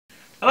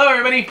Hello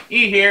everybody,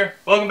 E here.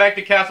 Welcome back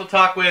to Castle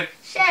Talk with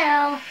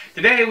Shell.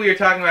 Today we are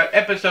talking about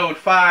episode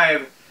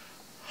 5,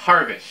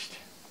 Harvest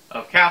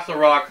of Castle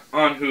Rock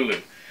on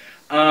Hulu.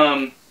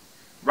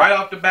 Right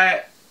off the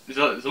bat,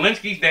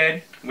 Zelensky's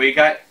dead. We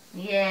got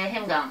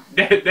him gone.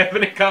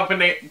 Definite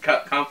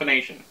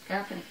confirmation.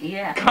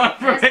 Yeah.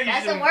 Confirmation.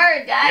 That's a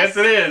word, guys. Yes,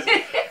 it is.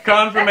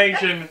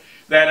 Confirmation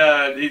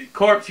that his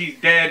corpse, he's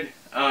dead.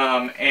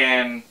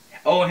 And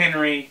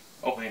Henry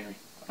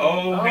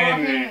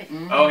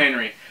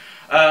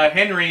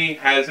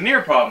has an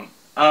ear problem.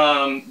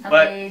 A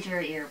major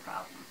ear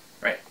problem.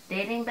 Right.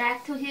 Dating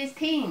back to his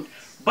teens.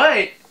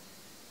 But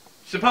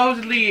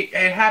supposedly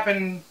it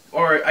happened,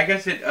 or I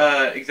guess it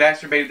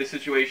exacerbated the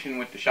situation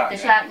with the shotgun.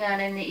 The shotgun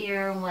in the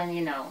ear when,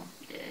 you know,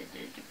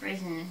 the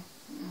prison.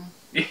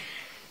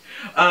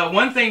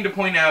 One thing to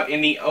point out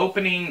in the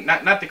opening,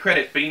 not the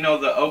credits, but you know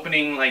the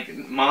opening like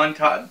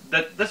montage,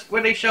 that's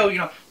where they show, you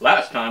know,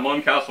 last time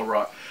on Castle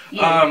Rock.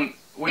 Yeah.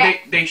 Where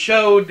they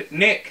showed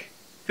Nick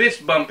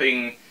fist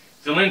bumping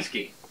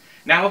Zelensky.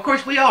 Now, of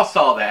course, we all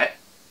saw that.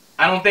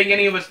 I don't think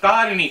any of us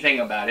thought anything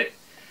about it.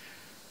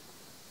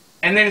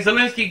 And then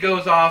Zelensky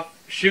goes off,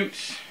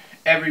 shoots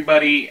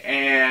everybody,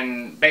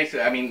 and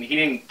basically, I mean, he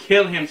didn't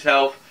kill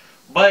himself,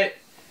 but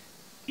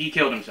he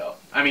killed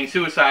himself. I mean,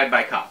 suicide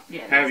by cop,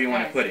 however you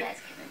want to put it.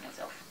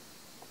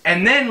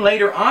 And then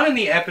later on in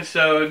the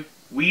episode,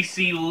 we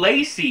see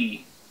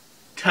Lacey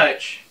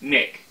touch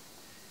Nick.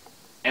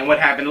 And what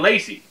happened to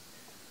Lacey?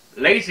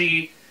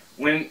 Lacey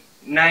went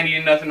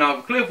 90-0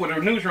 off a cliff with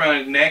her noose around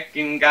his neck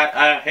and got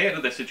ahead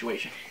of the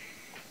situation.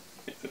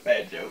 It's a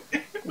bad joke.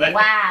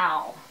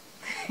 Wow.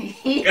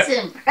 He's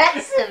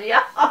impressive,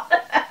 y'all.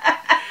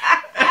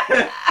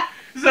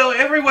 So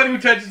everyone who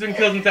touches him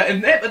kills him.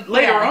 And then,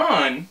 later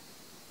on...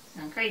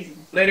 Sounds crazy.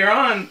 Later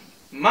on,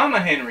 Mama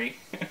Henry...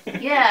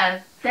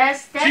 Yeah,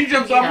 that's she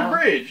jumps off a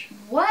bridge.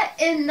 What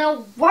in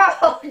the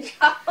world,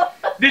 y'all?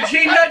 Did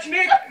she touch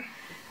Nick?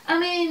 I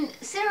mean,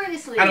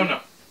 seriously. I don't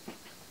know.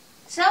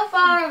 So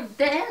far,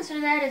 the answer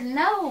to that is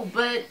no,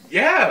 but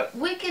yeah,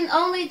 we can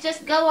only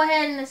just go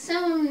ahead and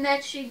assume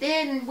that she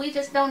did, and we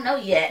just don't know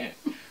yet.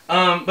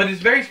 Yeah. But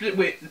it's very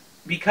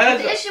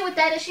because the issue with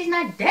that is she's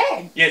not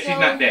dead. Yeah, so. She's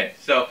not dead.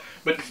 So,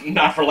 but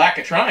not for lack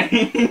of trying.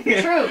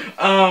 True.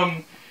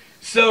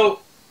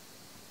 So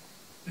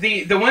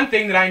the one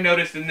thing that I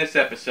noticed in this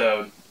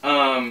episode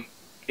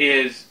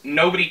is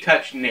nobody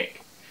touched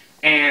Nick.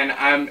 And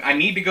I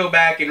need to go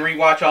back and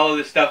rewatch all of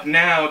this stuff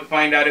now to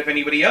find out if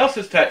anybody else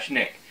has touched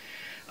Nick.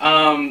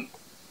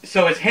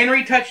 So has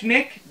Henry touched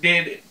Nick?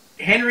 Did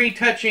Henry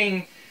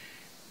touching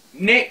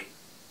Nick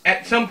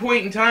at some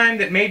point in time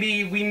that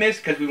maybe we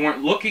missed because we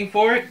weren't looking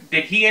for it?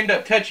 Did he end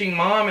up touching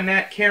Mom and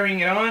that carrying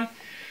it on?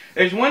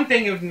 There's one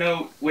thing of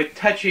note with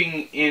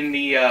touching in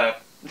the...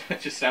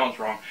 That just sounds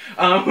wrong.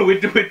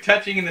 With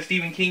touching in the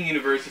Stephen King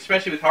universe,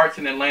 especially with Hearts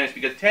and Atlantis,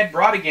 because Ted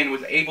Brodigan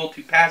was able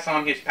to pass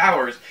on his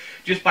powers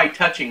just by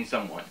touching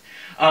someone.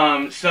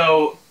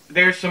 So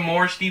there's some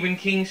more Stephen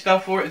King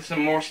stuff for it, some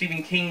more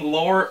Stephen King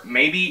lore,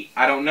 maybe,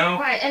 I don't know.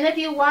 Right, and if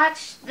you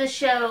watch the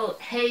show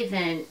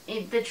Haven,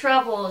 the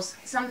troubles,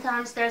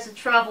 sometimes there's a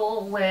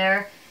trouble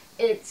where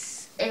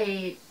it's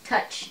a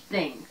touch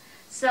thing.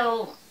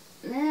 So,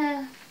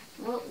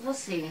 we'll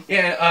see.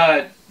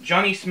 Yeah,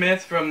 Johnny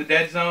Smith from the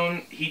Dead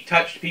Zone, he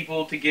touched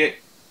people to get,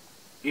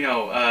 you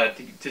know,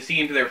 to see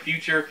into their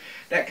future,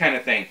 that kind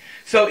of thing.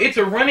 So it's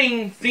a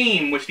running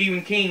theme with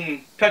Stephen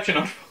King touching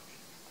on...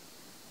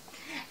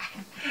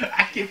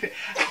 I can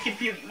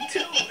feel you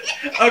too.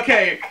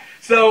 Okay,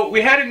 so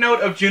we had a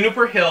note of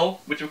Juniper Hill,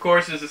 which of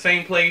course is the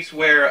same place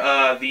where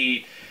I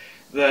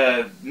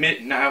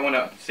want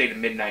to say the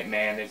Midnight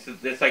Man.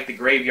 It's like the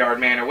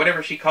Graveyard Man or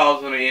whatever she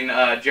calls him in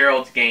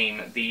Gerald's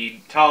Game. The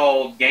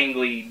tall,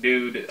 gangly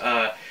dude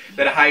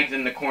that hides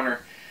in the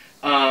corner.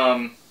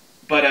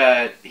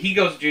 But he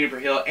goes to Juniper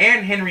Hill,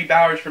 and Henry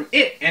Bowers from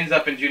It ends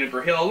up in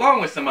Juniper Hill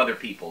along with some other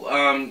people.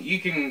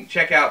 You can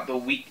check out the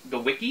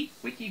wiki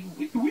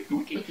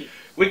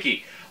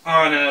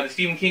on the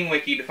Stephen King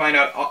wiki to find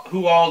out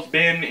who all's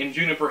been in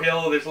Juniper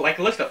Hill. There's like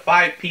a list of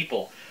 5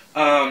 people.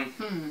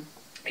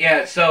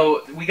 Yeah,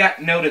 so we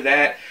got note of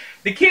that.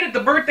 The kid at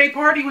the birthday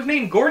party was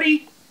named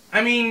Gordy.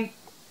 I mean,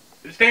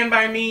 Stand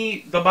By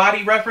Me, the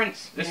body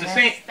reference. It's the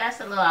same.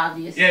 That's a little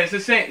obvious. Yeah, it's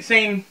the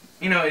same.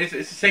 You know, it's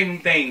the same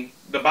thing.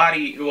 The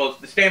body. Well,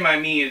 the Stand By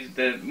Me is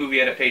the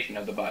movie adaptation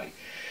of the body.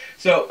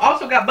 So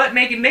also got butt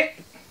naked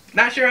Nick.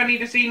 Not sure I need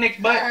to see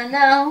Nick's butt.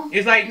 No.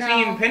 It's like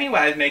seeing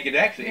Pennywise naked,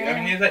 actually. Yeah. I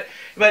mean, it's like,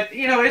 but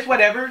you know, it's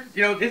whatever.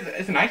 You know,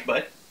 it's a nice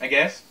butt, I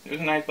guess. It was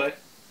a nice butt.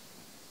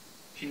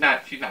 She's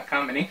not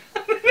commenting.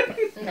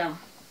 No,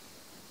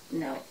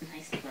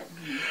 nice butt.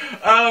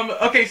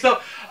 Okay, so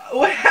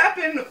what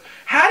happened?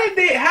 How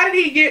did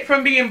he get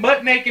from being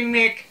butt naked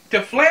Nick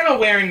to flannel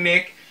wearing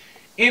Nick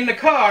in the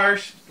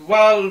cars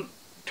while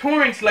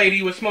Torrance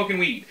lady was smoking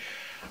weed?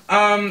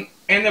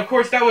 And of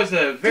course that was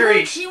a very...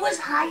 Dude, she was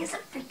high as a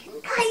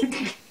freaking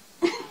kite.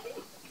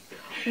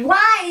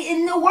 Why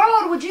in the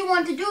world would you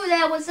want to do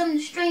that with some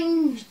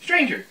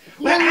stranger?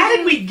 Well, how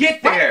did we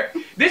get there?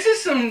 This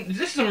is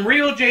some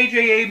real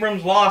J.J.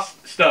 Abrams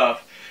Lost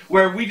stuff,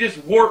 where we just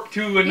warp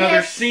to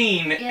another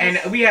scene and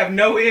we have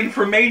no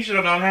information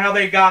on how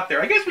they got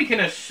there. I guess we can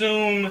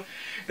assume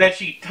that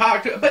she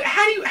talked to, but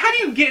how do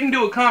you get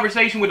into a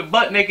conversation with a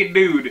butt naked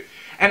dude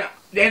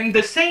and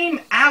the same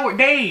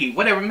day,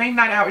 whatever, maybe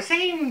not hour,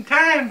 same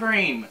time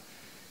frame,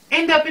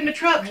 end up in the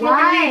truck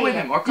smoking weed with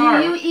him or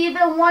car? Do you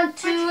even want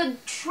to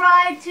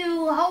try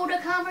to hold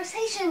a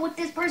conversation with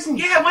this person?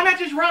 Yeah, why not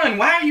just run?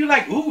 Why are you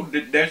like, ooh,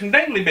 there's some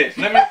dangly bits.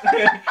 Let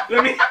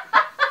me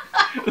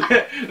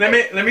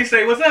let me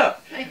say what's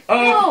up.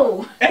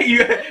 No.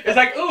 It's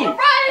like ooh. Run.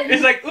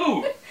 It's like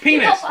ooh,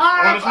 penis.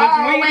 Want to smoke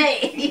some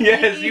weed?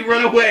 Yes, you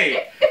run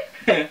away.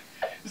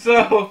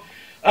 So,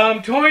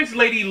 Torrance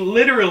Lady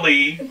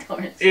literally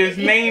is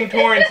named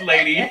Torrance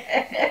Lady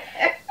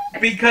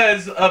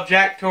because of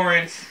Jack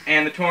Torrance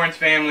and the Torrance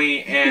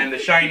family and The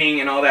Shining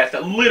and all that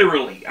stuff.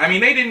 Literally, I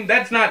mean, they didn't.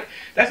 That's not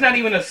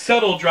even a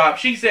subtle drop.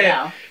 She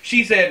said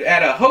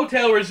at a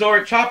hotel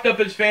resort, chopped up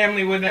his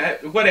family with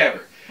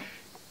whatever.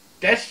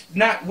 That's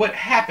not what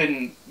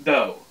happened,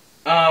 though.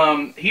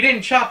 He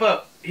didn't chop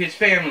up his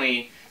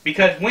family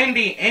because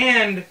Wendy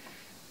and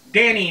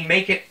Danny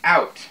make it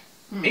out.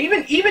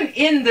 Even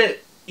in the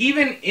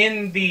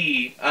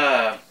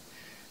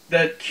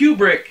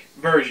Kubrick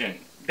version,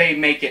 they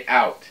make it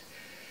out.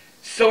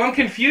 So I'm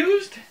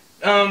confused.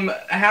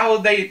 How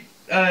they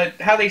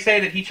say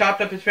that he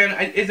chopped up his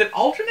family. Is it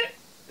alternate?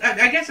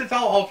 I guess it's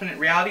all alternate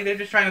reality. They're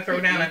just trying to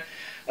throw down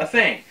a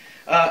thing.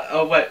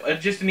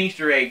 Just an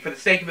Easter egg for the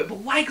sake of it. But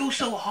why go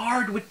so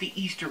hard with the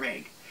Easter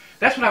egg?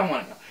 That's what I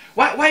want to know.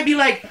 Why be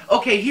like,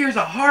 okay, here's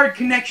a hard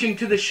connection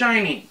to The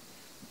Shining,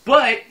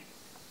 but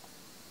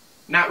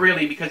not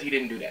really, because he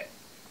didn't do that.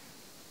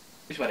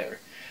 It's whatever.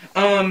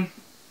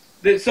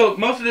 So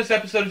most of this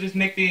episode is just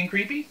Nick being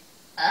creepy?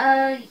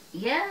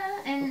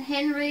 Yeah, and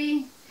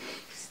Henry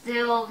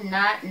still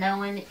not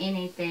knowing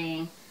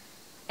anything.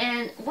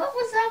 And what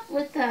was up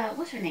with,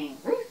 what's her name?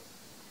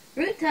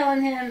 Ruth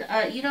telling him,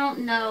 you don't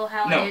know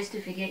how it is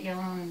to forget your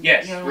own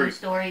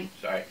story.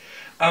 Sorry.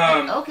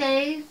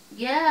 Okay,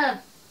 yeah.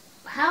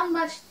 How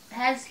much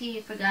has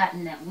he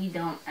forgotten that we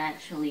don't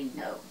actually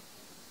know?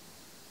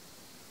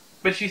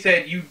 But she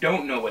said you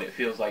don't know what it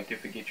feels like to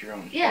forget your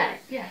own story.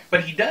 Yeah.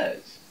 But he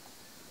does.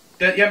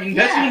 Does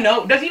he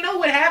know? Does he know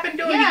what happened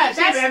to him? Yeah,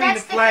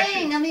 that's the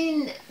thing. I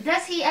mean,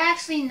 does he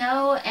actually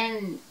know,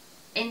 and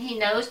he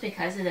knows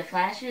because of the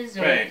flashes,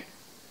 or right?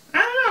 I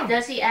don't know.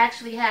 Does he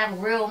actually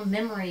have real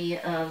memory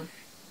of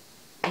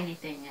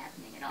anything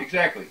happening at all?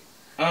 Exactly.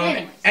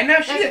 Anyways, and now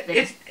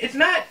it's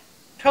not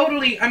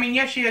totally. I mean,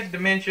 yes, she has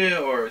dementia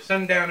or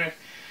Sundowner,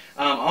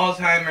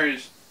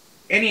 Alzheimer's.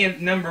 Any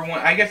number one.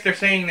 I guess they're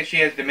saying that she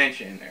has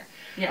dementia in there.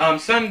 Yeah.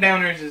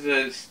 Sundowners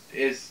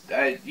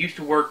used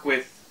to work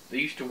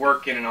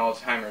in an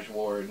Alzheimer's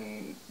ward,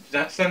 and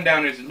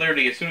Sundowners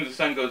literally as soon as the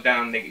sun goes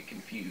down they get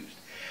confused.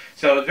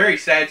 So it's a very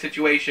sad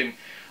situation.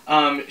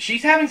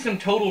 She's having some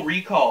total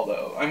recall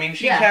though. I mean,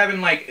 she's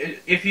having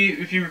like if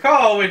you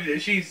recall,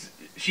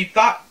 she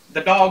thought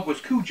the dog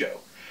was Cujo.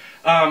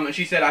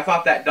 She said, I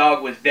thought that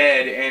dog was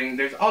dead, and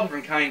there's all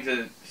different kinds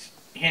of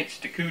hints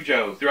to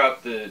Cujo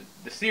throughout the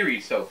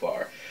series so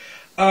far.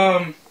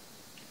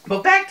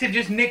 But back to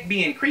just Nick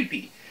being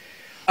creepy.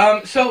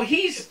 So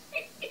he's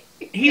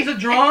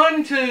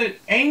drawn to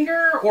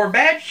anger or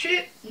bad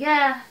shit?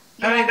 Yeah.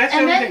 I mean, that's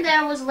and then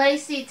there was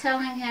Lacey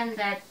telling him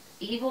that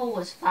evil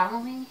was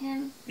following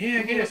him. Yeah,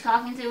 I guess. He was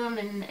talking to him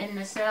in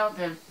the cell,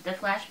 the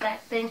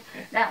flashback thing.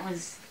 Yeah. That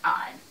was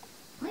odd.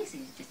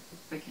 Lacey's just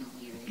freaking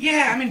weird.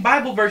 Yeah, I mean,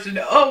 Bible verses.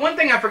 Oh, one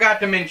thing I forgot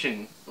to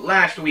mention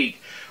last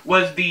week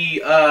was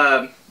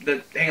hang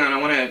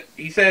on,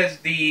 he says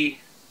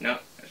no,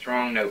 that's the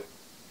wrong note.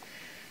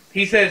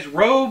 He says,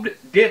 robed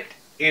dipped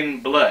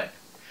in blood.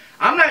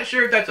 I'm not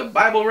sure if that's a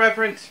Bible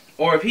reference,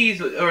 or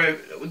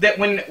that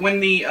when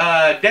the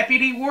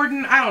deputy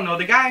warden, I don't know,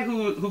 the guy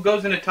who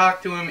goes in to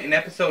talk to him in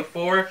episode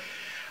 4,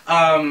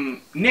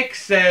 Nick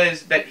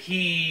says that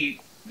he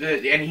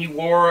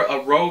wore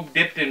a robe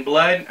dipped in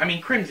blood. I mean,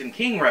 Crimson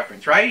King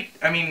reference, right?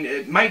 I mean,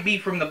 it might be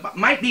from the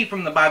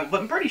Bible, but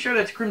I'm pretty sure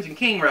that's Crimson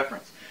King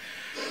reference.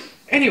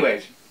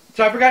 Anyways,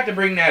 so I forgot to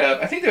bring that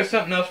up. I think there's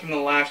something else from the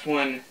last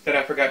one that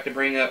I forgot to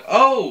bring up.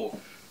 Oh!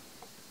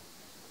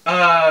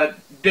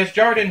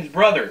 Desjardins'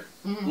 brother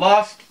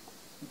lost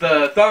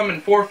the thumb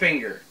and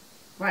forefinger.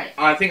 Right.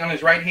 I think on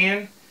his right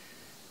hand.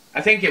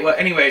 I think it was.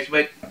 Anyways,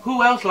 but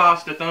who else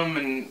lost the thumb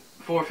and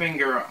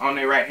forefinger on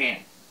their right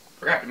hand?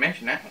 Forgot to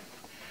mention that one.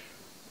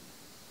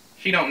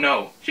 She don't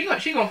know. She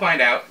gonna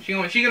find out. She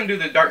gonna do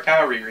the Dark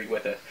Tower reread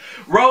with us.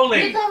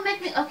 Roland. You're gonna make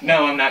me. Okay.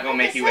 No, I'm not gonna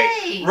make you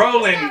wait.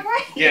 Roland.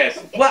 Right.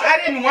 Yes. Well, I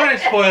didn't want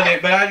to spoil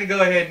it, but I could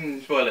go ahead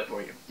and spoil it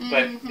for you.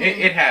 But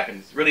it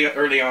happens really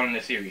early on in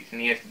the series,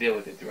 and he has to deal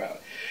with it throughout.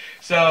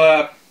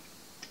 So,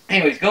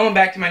 anyways, going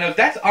back to my notes.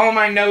 That's all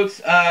my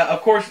notes.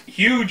 Of course,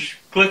 huge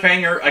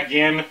cliffhanger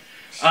again.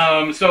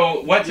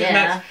 So what's his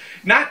nuts?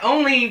 Not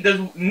only does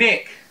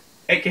Nick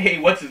aka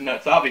what's his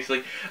nuts,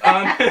 obviously.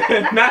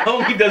 Not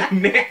only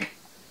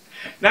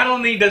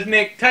does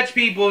Nick touch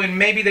people and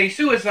maybe they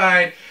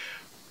suicide,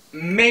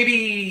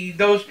 maybe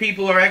those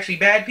people are actually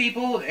bad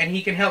people and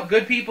he can help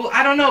good people.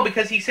 I don't know,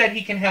 because he said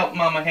he can help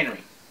Mama Henry.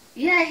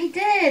 Yeah, he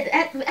did.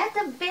 At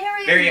the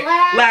very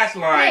last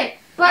line.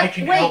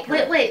 Wait,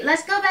 but wait.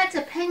 Let's go back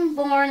to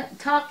Pangborn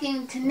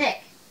talking to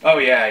Nick. Oh,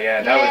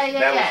 yeah.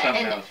 That was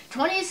something and else.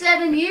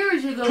 27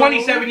 years ago.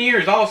 27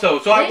 years also.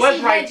 So I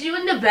was right. Had you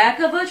in the back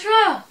of a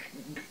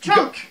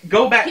trunk.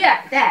 Go back.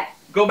 Yeah, that.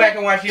 Go back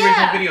and watch the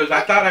original videos.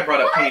 I thought I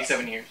brought up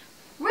 27 years.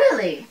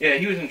 Really? Yeah,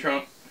 he was in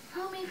trunk.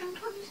 Homie from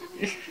 27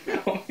 years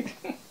ago.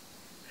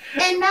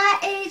 And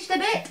not aged a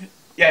bit.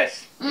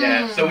 Yes.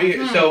 Yeah.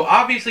 So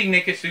obviously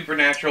Nick is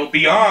supernatural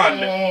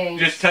beyond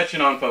just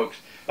touching on folks.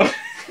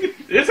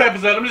 This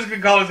episode, I'm just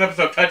gonna call this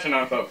episode "Touching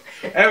on Folks."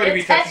 Everybody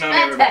be touching on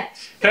everybody.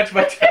 Touch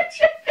by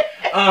touch.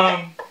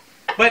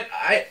 But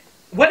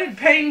what did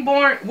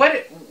Pangborn?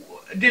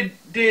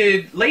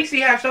 Did Lacey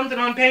have something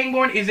on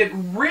Pangborn? Is it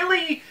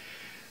really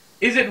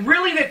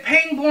that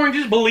Pangborn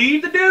just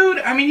believed the dude?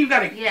 I mean, you've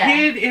got a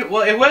kid. It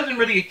wasn't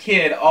really a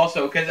kid,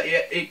 also, because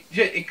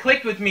it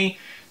clicked with me.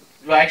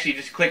 Well, actually,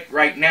 just clicked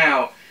right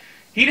now.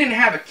 He didn't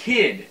have a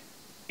kid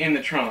in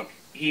the trunk.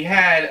 He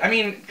had. I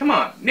mean, come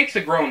on, Nick's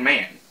a grown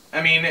man.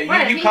 I mean,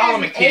 you call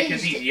him a kid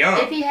because he's young.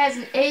 If he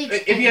hasn't aged,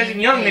 if he hasn't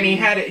young, then he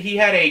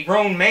had a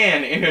grown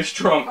man in his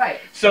trunk. Right.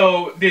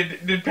 So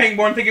did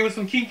Pangborn think it was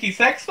some kinky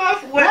sex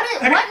stuff?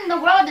 What in the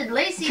world did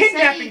Lacey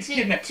say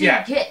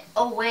to get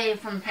away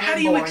from Pangborn? How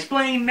do you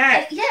explain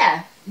that?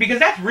 Yeah. Because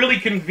that's really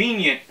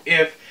convenient.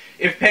 If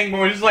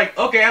Pangborn is like,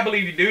 okay, I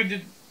believe you, dude.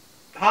 Just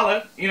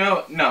holla.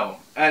 No.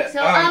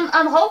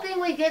 I'm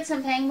hoping we get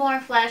some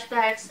Pangborn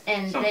flashbacks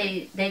and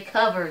they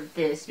covered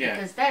this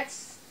because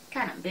that's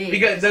kind of big.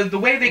 Because the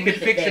way they could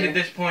fix it at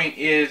this point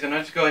is, and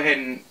I'll just go ahead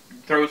and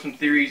throw some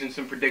theories and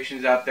some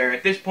predictions out there.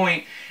 At this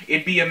point,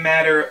 it'd be a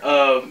matter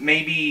of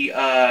maybe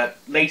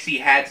Lacey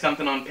had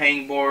something on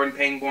Pangborn.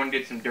 Pangborn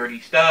did some dirty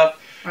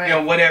stuff.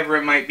 Right. Whatever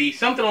it might be.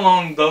 Something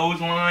along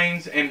those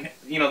lines. And,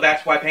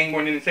 that's why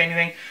Pangborn didn't say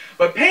anything.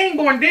 But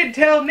Pangborn did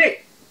tell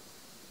Nick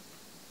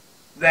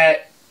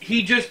that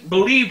he just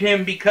believed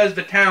him because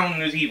the town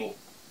was evil.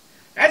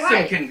 That's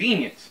some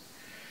convenience.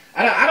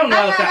 I don't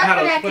know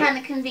how to put kind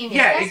of convenience.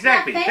 Yeah, that's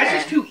exactly. Not fair. That's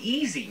just too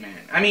easy,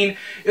 man. I mean,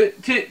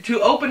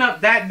 to open up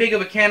that big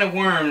of a can of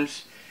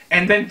worms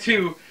and then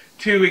to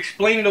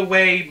explain it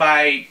away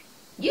by...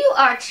 You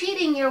are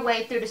cheating your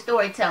way through the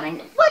storytelling.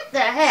 What the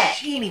heck?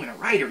 She ain't even a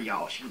writer,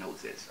 y'all. She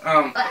knows this.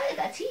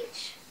 I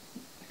teach.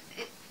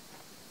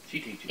 She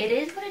teaches. It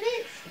is what it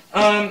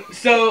is.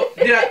 So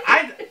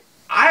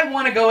I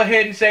want to go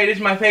ahead and say this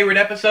is my favorite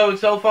episode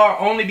so far,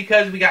 only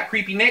because we got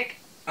Creepy Nick.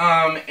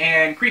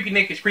 And Creepy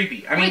Nick is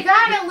creepy. I mean, we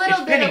got a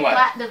little bit of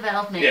plot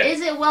development. Yeah.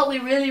 Is it what we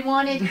really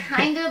wanted?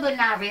 Kinda, but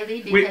not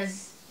really,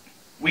 because...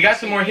 We got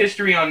some more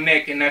history on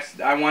Nick, and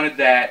I wanted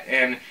that,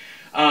 and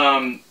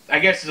I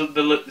guess the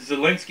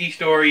Zelensky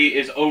story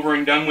is over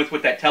and done with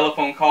that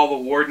telephone call the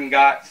warden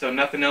got, so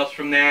nothing else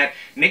from that.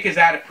 Nick is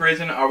out of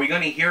prison. Are we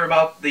going to hear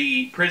about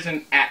the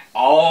prison at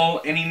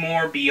all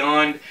anymore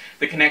beyond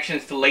the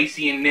connections to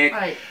Lacey and Nick?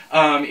 Right.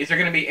 Is there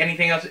going to be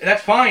anything else?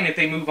 That's fine if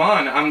they move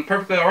on. I'm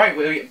perfectly alright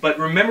with it. But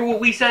remember what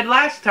we said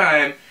last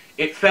time?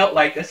 It felt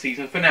like a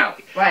season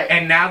finale. Right.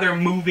 And now they're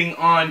moving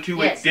on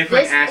to a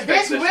different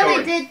aspect of the story. This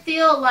really did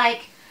feel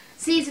like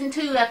Season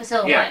 2,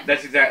 Episode 1. Yeah,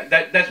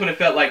 that's what it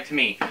felt like to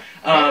me.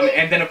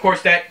 And then, of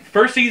course, that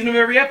first season of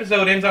every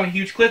episode ends on a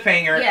huge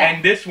cliffhanger,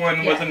 and this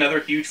one was another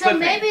huge cliffhanger. So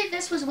maybe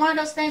this was one of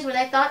those things where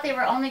they thought they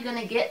were only going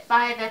to get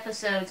 5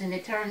 episodes, and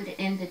it turned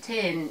into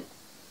 10.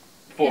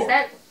 4. Is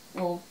that...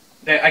 Well...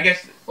 I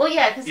guess... Well,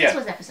 yeah, because this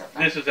was Episode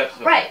 5. This was Episode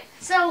 5. Right.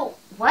 So,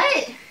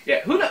 what?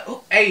 Yeah, who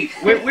knows? Hey,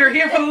 we're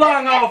here for the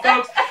long haul,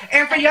 folks.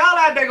 And for y'all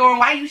out there going,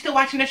 why are you still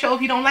watching the show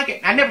if you don't like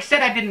it? I never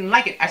said I didn't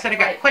like it. I said I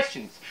got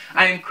questions.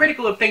 I am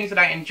critical of things that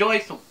I enjoy,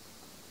 so...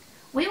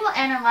 We will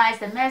analyze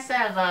the mess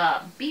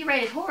of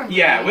B-rated horror movies.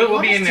 Yeah, we'll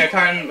be in there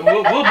time.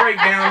 We'll break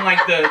down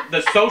like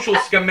the social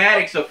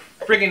schematics of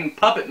friggin'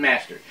 Puppet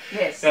Master.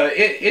 Yes.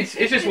 It's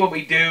just what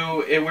we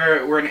do.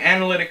 We're an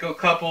analytical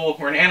couple.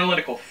 We're an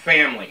analytical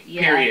family.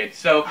 Yeah. Period.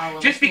 So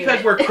just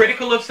because we're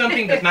critical of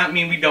something does not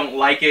mean we don't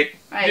like it.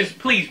 Right. Just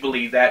please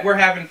believe that we're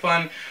having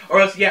fun, or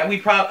else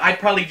I'd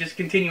probably just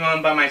continue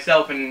on by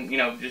myself and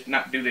just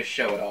not do this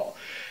show at all.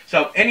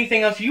 So,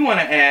 anything else you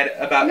want to add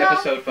about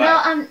Episode 5?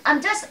 No,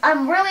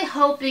 I'm really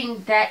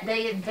hoping that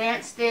they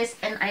advance this,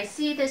 and I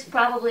see this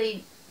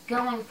probably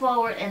going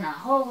forward in a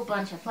whole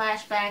bunch of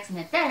flashbacks, and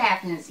if that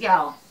happens,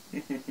 y'all,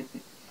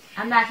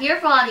 I'm not here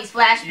for all these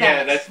flashbacks.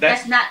 Yeah,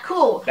 that's not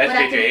cool. That's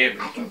J.J.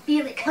 Abrams. I can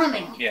feel it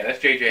coming. Yeah, that's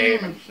J.J.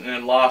 Abrams,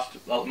 and Lost,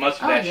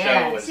 most of that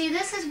show was... See,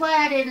 this is why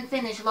I didn't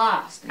finish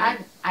Lost. I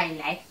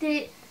liked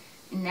it.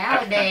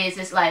 Nowadays,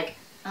 it's like,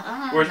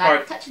 I'm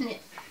not touching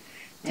it.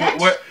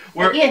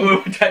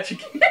 We're touching.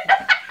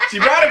 She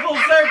brought it full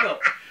circle.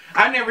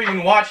 I never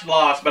even watched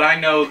Lost, but I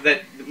know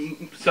that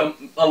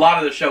a lot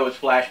of the show is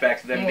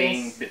flashbacks of them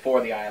being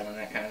before the island,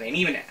 that kind of thing. And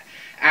even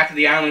after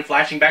the island,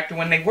 flashing back to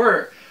when they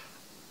were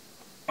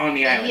on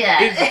the island. Yeah.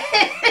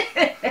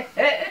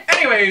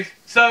 Anyways,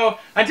 so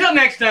until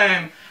next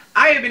time,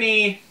 I have been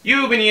E,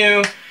 you have been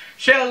you.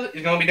 Shell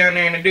is gonna be down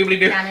there in the doobly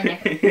doo. Down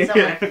in there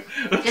somewhere.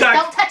 Just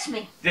don't touch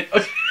me.